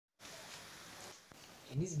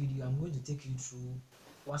In this video, I'm going to take you through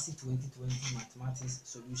WASSCE 2020 mathematics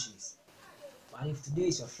solutions. But if today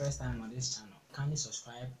is your first time on this channel, kindly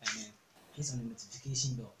subscribe and then hit on the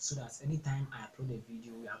notification bell so that anytime I upload a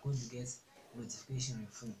video, you are going to get notification on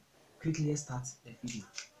your phone. Quickly, let's start the video.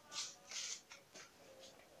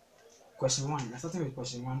 Question 1. We're starting with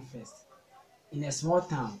question 1 first. In a small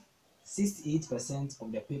town, 68%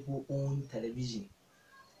 of the people own television,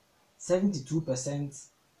 72%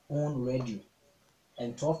 own radio,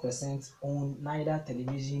 and 12% own neither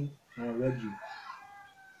television nor radio.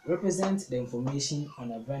 Represent the information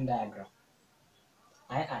on a Venn diagram.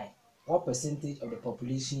 What percentage of the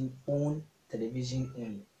population own television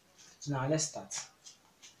only? So now let's start.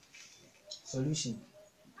 Solution.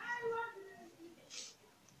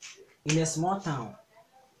 In a small town,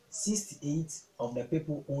 68 of the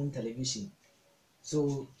people own television.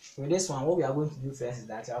 So with this one, what we are going to do first is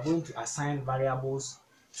that we are going to assign variables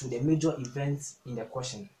to the major events in the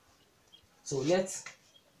question. So let's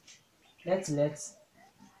let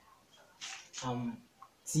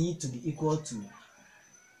T to be equal to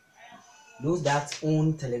those that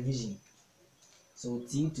own television. So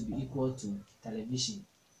T to be equal to television.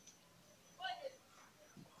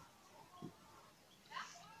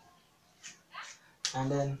 And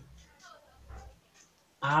then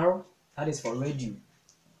R, that is for radio.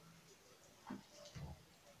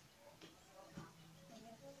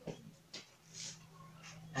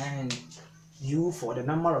 And U for the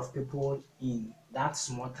number of people in that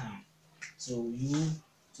small town. So U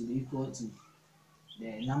to be equal to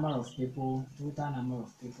the number of people, total number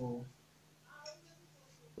of people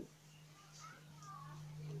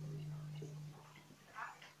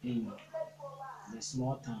in the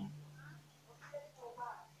small town.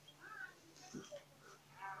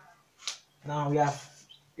 Now we are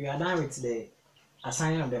done with the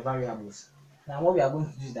assigning of the variables. Now what we are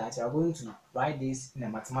going to do is that we are going to write this in a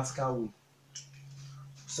mathematical way.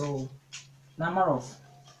 So number of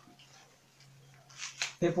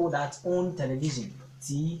people that own television,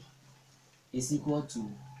 T, is equal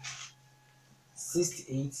to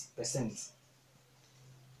 68%.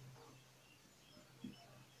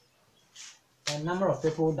 And number of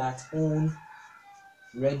people that own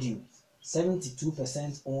radio,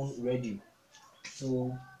 72% own radio.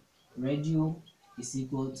 So radio is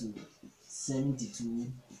equal to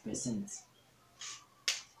 72%.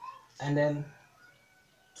 And then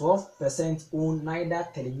 12% own neither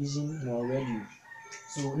television nor radio.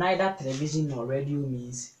 So neither television nor radio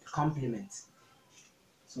means complement.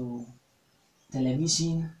 So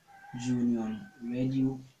television union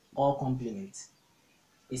radio or complement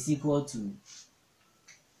is equal to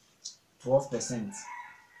 12%.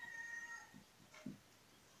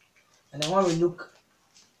 And then when we look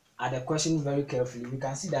at the question very carefully, we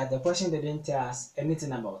can see that the question didn't tell us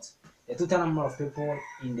anything about the total number of people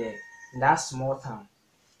in that small town.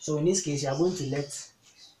 So in this case, you are going to let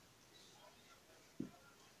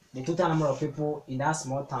the total number of people in that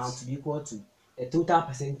small town to be equal to the total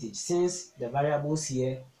percentage, since the variables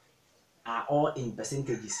here are all in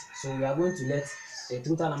percentages. So we are going to let the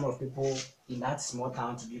total number of people in that small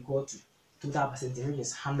town to be equal to total percentage, which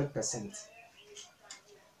is 100%.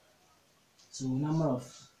 So number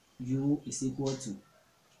of U is equal to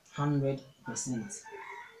 100%.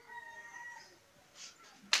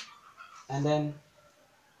 And then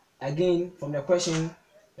again, from the question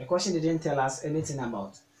didn't tell us anything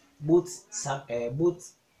about both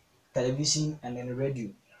television and then radio.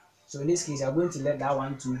 So in this case, I'm going to let that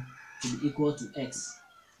one to be equal to X.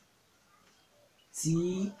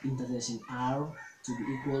 T intersection R to be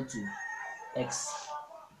equal to X.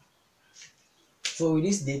 So with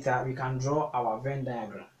this data, we can draw our Venn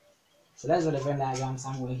diagram. So let's draw the Venn diagram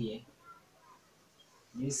somewhere here.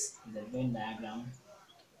 This is the Venn diagram.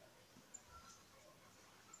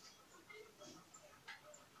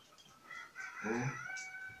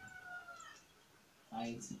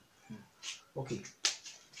 Right. Okay.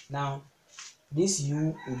 Now this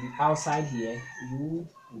U will be outside here. U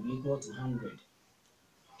will be equal to 100.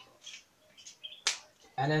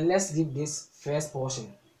 And then let's give this first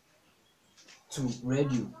portion to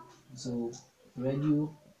radio. So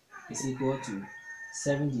radio is equal to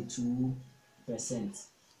 72%.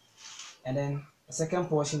 And then the second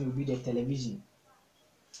portion will be the television,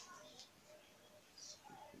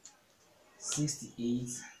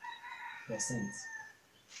 68%.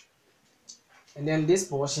 And then this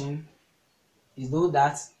portion is those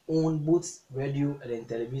that own both radio and then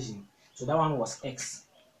television. So that one was X.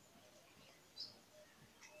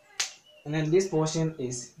 And then this portion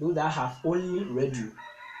is those that have only radio,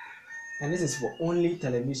 and this is for only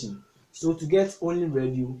television. So to get only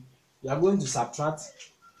radio, you are going to subtract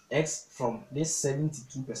x from this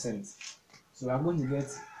 72%. So we are going to get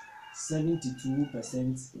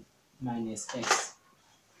 72% minus x.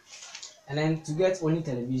 And then to get only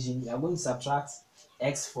television, we are going to subtract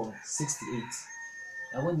x from 68.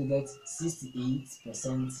 We are going to get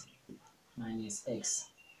 68% minus x.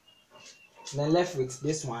 And then left with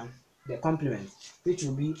this one, the complement, which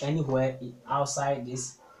will be anywhere outside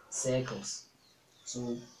these circles.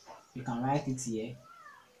 So you can write it here.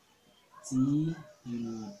 T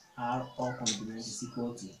union R all complement is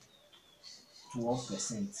equal to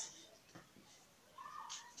 12%.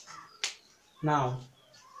 Now,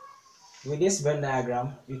 with this Venn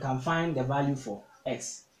diagram, we can find the value for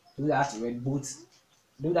x. Do that with both.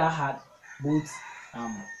 Do that had both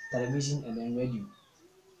television and then radio.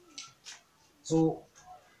 So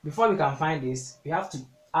before we can find this, we have to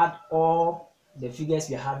add all the figures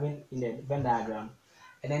we are having in the Venn diagram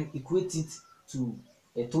and then equate it to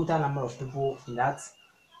the total number of people in that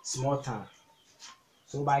small town.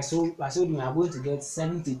 So by so doing, we are going to get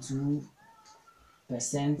 72%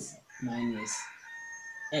 minus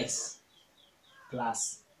x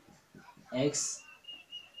plus x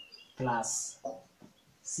plus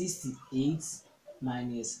 68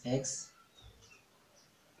 minus x.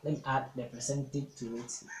 Let me add the percentage to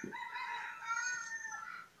it,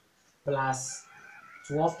 plus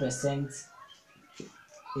 12%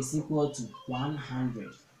 is equal to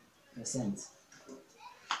 100%.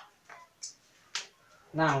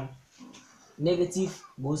 Now, negative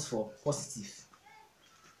goes for positive.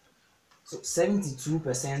 So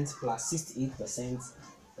 72% plus 68%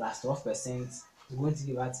 plus 12% is going to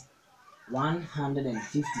give us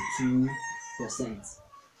 152%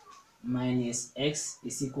 minus x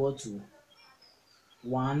is equal to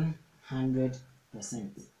 100%.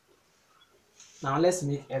 Now let's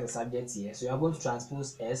make s a subject here. So you are going to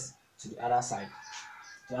transpose s to the other side.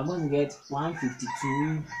 So you are going to get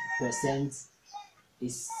 152%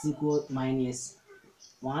 is equal minus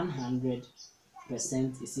 100%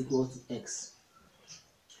 is equal to x.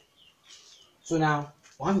 So now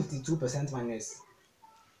 152% minus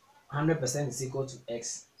 100% is equal to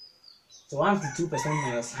x. So 152%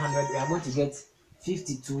 minus 100, we are going to get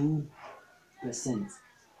 52%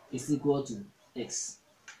 is equal to x.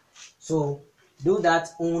 So do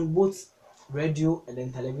that on both radio and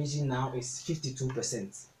then television now is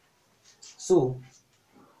 52%. So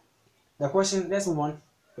the question, let's move on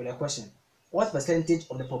with the question. What percentage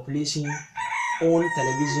of the population own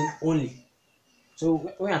television only? So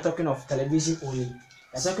when we are talking of television only,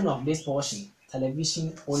 we are talking of this portion,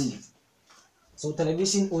 television only. So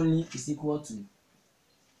television only is equal to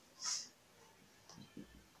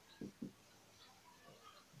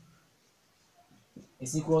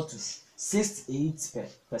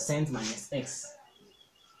 68% minus x.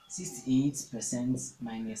 68%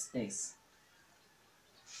 minus x,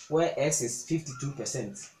 where x is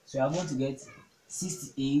 52%. So you are going to get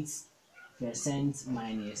 68%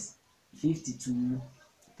 minus 52%,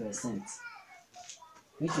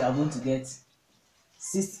 which you are going to get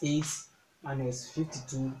 68 minus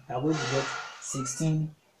 52, you are going to get 16%.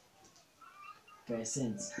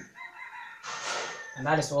 And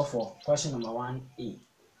that is all for question number 1A.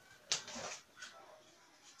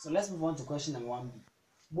 So let's move on to question number 1B.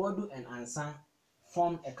 Bodu and Ansa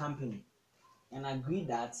formed a company and agreed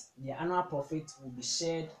that their annual profit will be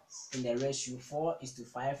shared in the ratio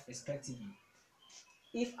 4:5 respectively.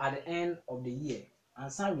 If at the end of the year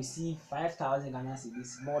Ansa received 5,000 Ghana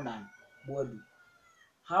cedis more than Bodu,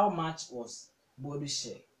 how much was Bodu's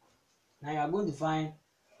share? Now you are going to find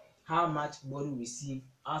how much Bodu received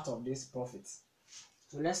out of this profit.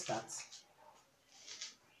 So let's start.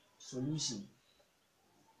 Solution.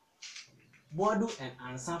 Bodu and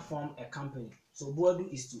Ansa form a company. So Bodu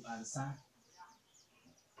is to Ansa.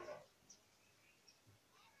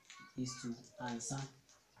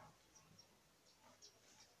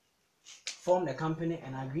 Form the company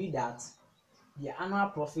and agree that their annual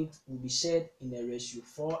profit will be shared in the ratio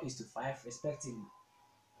 4:5 respectively.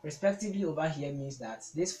 Respectively over here means that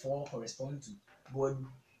this 4 corresponds to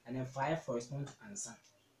Bodu and then 5 corresponds to Ansa.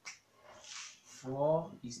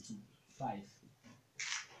 4:5.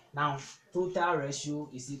 Now total ratio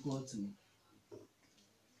is equal to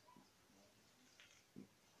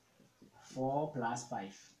 4 plus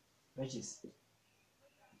 5, which is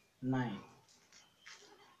 9.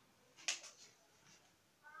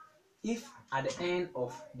 If at the end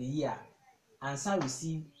of the year Ansa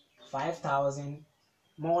received 5,000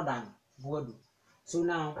 more than Bodu, so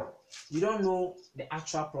now we don't know the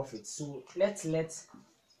actual profit, so let's let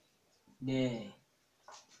the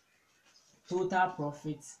total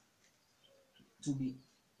profit to be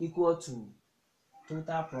equal to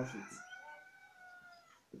total profit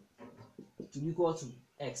to be equal to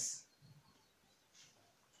X.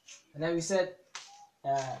 And then we said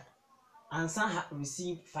Ansan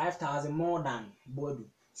received 5,000 more than Bodu.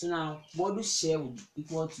 So now Bodu's share will be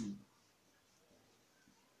equal to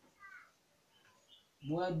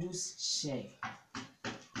Bodu's share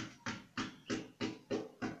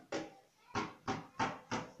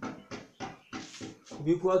will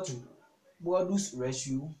be equal to Bodu's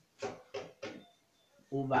ratio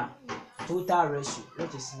over total ratio,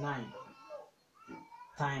 which is 9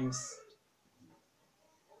 times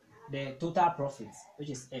the total profit, which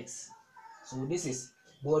is X. So this is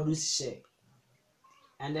Bodu's share.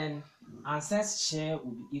 And then Ansan's share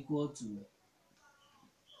will be equal to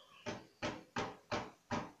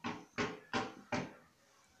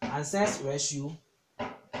Ansan's ratio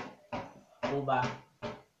over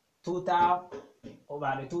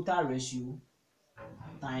the total ratio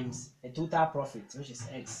times the total profit, which is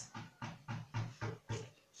X.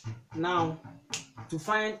 Now, to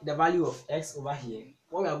find the value of X over here,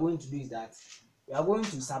 what we are going to do is that we are going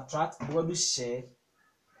to subtract Bodu's share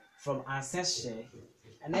from Ansan's share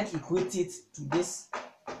and then equate it to this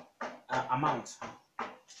amount.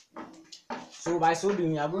 So by so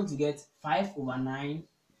doing, we are going to get 5 over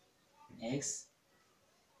 9x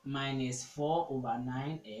minus 4 over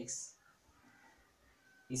 9x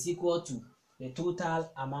is equal to the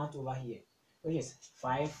total amount over here, which is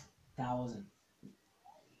 5,000.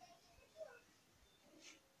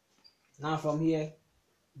 Now from here,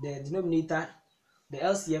 the denominator, the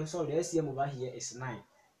LCM over here is 9.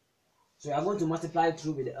 So we are going to multiply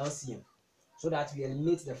through with the LCM so that we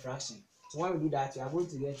eliminate the fraction. So when we do that, we are going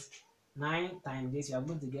to get 9 times this, we are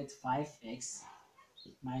going to get 5x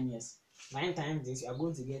minus 9 times this, we are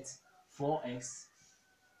going to get 4x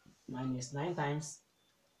minus 9 times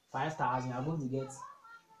 5,000, we are going to get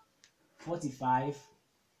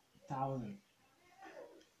 45,000.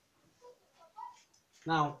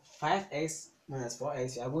 Now 5x minus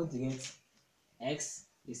 4x, we are going to get x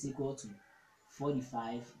is equal to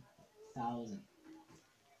 45,000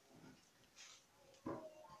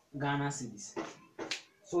 Ghana cedis.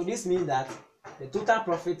 So this means that the total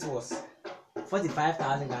profit was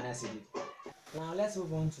 45,000 Ghana cedis. Now let's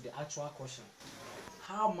move on to the actual question.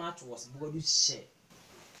 How much was Bodu's share?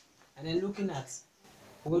 And then looking at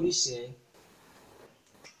Bodu's share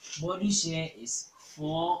is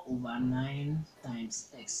 4 over 9 times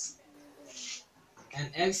x.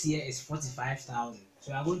 And x here is 45,000.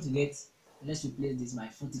 So we are going to get, let's replace this by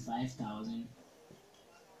 45,000.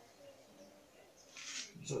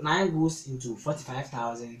 So 9 goes into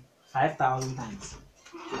 45,000, 5,000 times.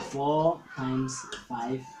 So 4 times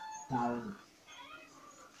 5,000.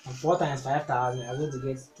 And 4 times 5,000, we are going to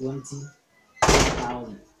get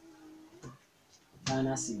 20,000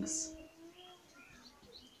 Ghana cedis.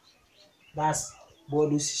 That's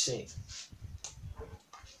Bodu's share.